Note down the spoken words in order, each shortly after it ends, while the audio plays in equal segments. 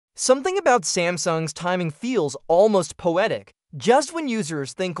Something about Samsung's timing feels almost poetic. Just when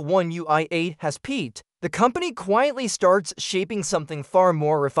users think One UI 8 has peaked, the company quietly starts shaping something far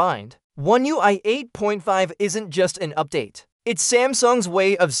more refined. One UI 8.5 isn't just an update. It's Samsung's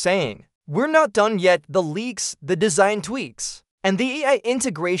way of saying, we're not done yet. The leaks, the design tweaks, and the AI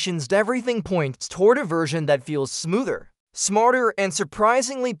integrations, everything points toward a version that feels smoother, smarter, and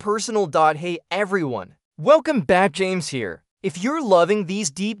surprisingly personal. Hey everyone, welcome back. James here. If you're loving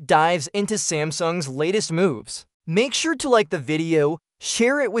these deep dives into Samsung's latest moves, make sure to like the video,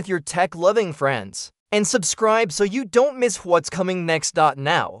 share it with your tech-loving friends, and subscribe so you don't miss what's coming next.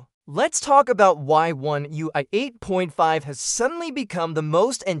 Now, let's talk about why One UI 8.5 has suddenly become the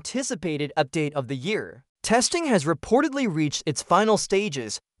most anticipated update of the year. Testing has reportedly reached its final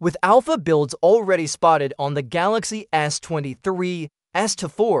stages, with alpha builds already spotted on the Galaxy S23,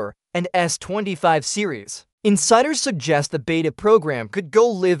 S24, and S25 series. Insiders suggest the beta program could go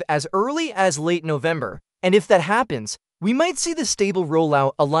live as early as late November, and if that happens, we might see the stable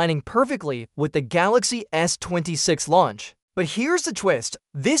rollout aligning perfectly with the Galaxy S26 launch. But here's the twist: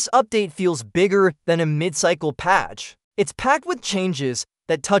 this update feels bigger than a mid-cycle patch. It's packed with changes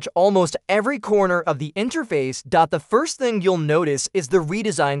that touch almost every corner of the interface. The first thing you'll notice is the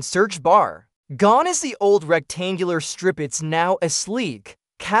redesigned search bar. Gone is the old rectangular strip. It's now a sleek,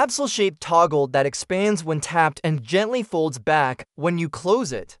 capsule-shaped toggle that expands when tapped and gently folds back when you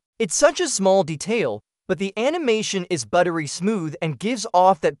close it. It's such a small detail, but the animation is buttery smooth and gives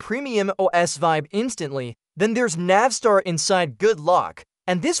off that premium OS vibe instantly. Then there's Navstar inside. Good luck,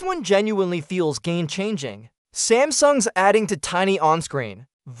 and this one genuinely feels game-changing. Samsung's adding to tiny on-screen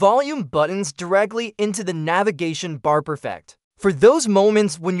volume buttons directly into the navigation bar. Perfect for those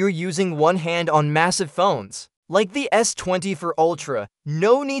moments when you're using one hand on massive phones like the S20 for Ultra.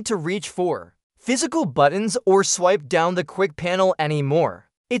 No need to reach for physical buttons or swipe down the quick panel anymore.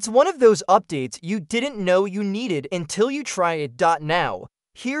 It's one of those updates you didn't know you needed until you try it. Now,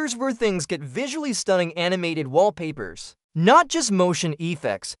 here's where things get visually stunning: animated wallpapers. Not just motion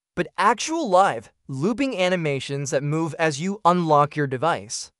effects, but actual live, looping animations that move as you unlock your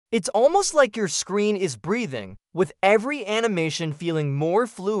device. It's almost like your screen is breathing, with every animation feeling more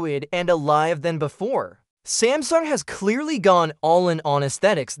fluid and alive than before. Samsung has clearly gone all in on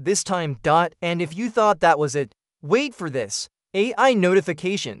aesthetics this time. And if you thought that was it, wait for this: AI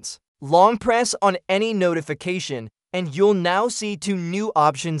notifications. Long press on any notification, and you'll now see two new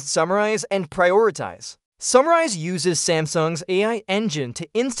options: Summarize and Prioritize. Summarize uses Samsung's AI engine to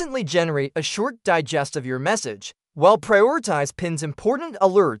instantly generate a short digest of your message, while Prioritize pins important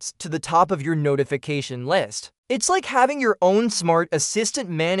alerts to the top of your notification list. It's like having your own smart assistant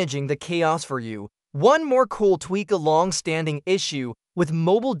managing the chaos for you. One more cool tweak: a long-standing issue with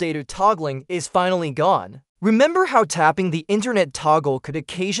mobile data toggling is finally gone. Remember how tapping the internet toggle could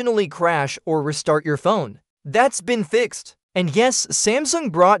occasionally crash or restart your phone? That's been fixed. And yes,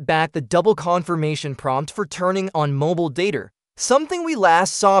 Samsung brought back the double confirmation prompt for turning on mobile data, something we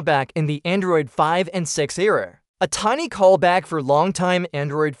last saw back in the Android 5 and 6 era. A tiny callback for longtime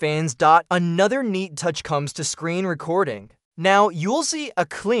Android fans. Another neat touch comes to screen recording. Now, you'll see a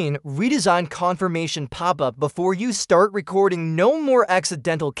clean, redesigned confirmation pop up before you start recording. No more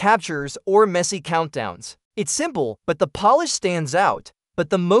accidental captures or messy countdowns. It's simple, but the polish stands out. But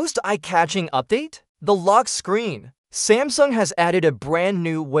the most eye-catching update? The lock screen. Samsung has added a brand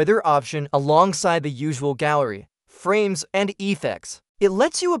new weather option alongside the usual gallery, frames, and effects. It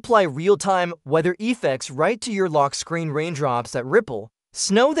lets you apply real-time weather effects right to your lock screen: raindrops that ripple,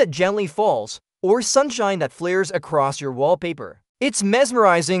 snow that gently falls, or sunshine that flares across your wallpaper. It's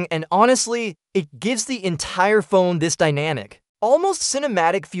mesmerizing, and honestly, it gives the entire phone this dynamic, almost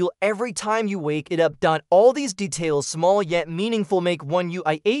cinematic feel every time you wake it up. All these details, small yet meaningful, make One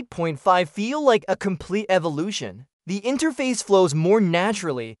UI 8.5 feel like a complete evolution. The interface flows more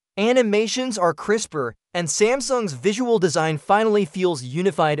naturally, animations are crisper, and Samsung's visual design finally feels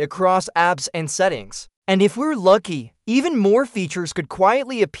unified across apps and settings. And if we're lucky, even more features could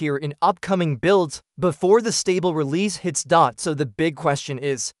quietly appear in upcoming builds before the stable release hits. So the big question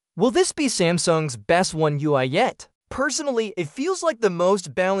is, will this be Samsung's best One UI yet? Personally, it feels like the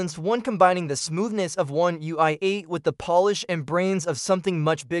most balanced one, combining the smoothness of One UI 8 with the polish and brains of something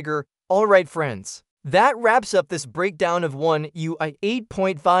much bigger. Alright friends, that wraps up this breakdown of One UI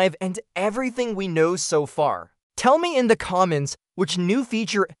 8.5 and everything we know so far. Tell me in the comments which new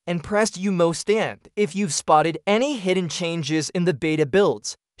feature impressed you most, and if you've spotted any hidden changes in the beta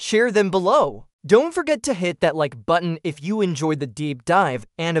builds, share them below. Don't forget to hit that like button if you enjoyed the deep dive,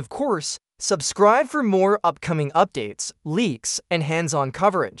 and of course, subscribe for more upcoming updates, leaks, and hands-on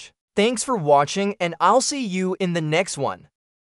coverage. Thanks for watching, and I'll see you in the next one.